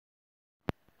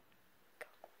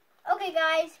Okay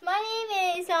guys, my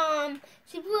name is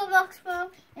Super Roblox Pro,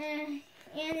 and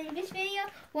in this video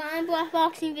we're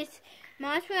unboxing this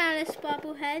Mars Morales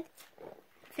bobblehead.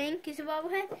 I think is a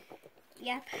bobblehead.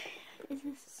 Yep. Is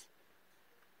this?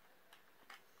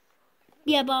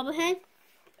 Yeah, bobblehead.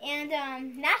 And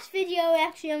last video we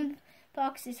actually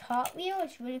unboxed this Hot Wheel.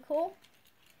 It's really cool.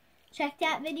 Check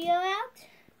that video out.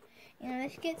 And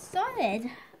let's get started.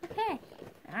 Okay.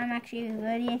 I'm actually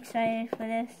really excited for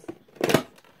this.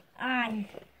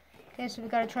 Okay, so we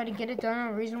gotta try to get it done in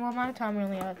a reasonable amount of time. We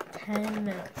only have 10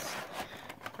 minutes.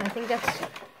 I think that's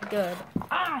good.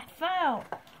 I fell.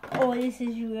 Oh, this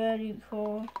is really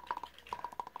cool.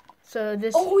 So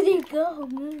this. Oh, there you go.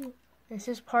 Move. This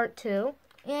is part 2.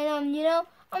 And you know,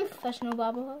 I'm a professional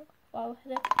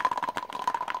bobbleheader.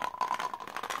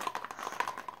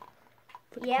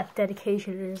 Yep.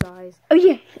 Dedication in his eyes. Oh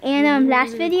yeah. And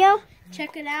last video,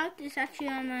 check it out. It's actually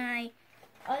on my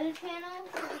other channel.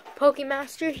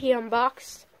 Pokemaster, he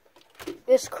unboxed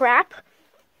this crap.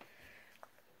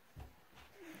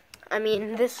 I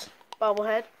mean, this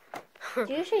bobblehead.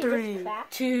 3,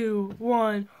 2,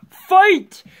 1,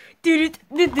 fight! Ew!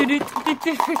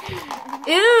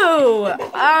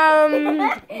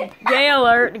 Gay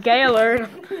alert! Gay alert!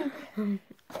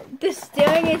 They're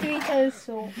staring at each other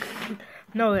so.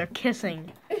 No, they're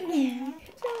kissing.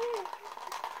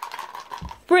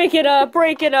 Break it up!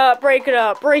 Break it up! Break it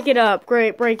up! Break it up!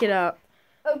 Great! Break it up!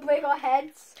 Oh, break our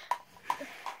heads.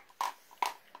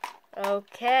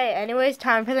 Okay. Anyways,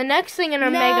 time for the next thing in our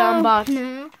mega unbox.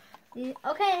 No. Okay,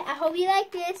 I hope you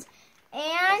like this.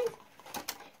 And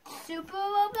Super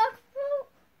Roblox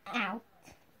Pro out.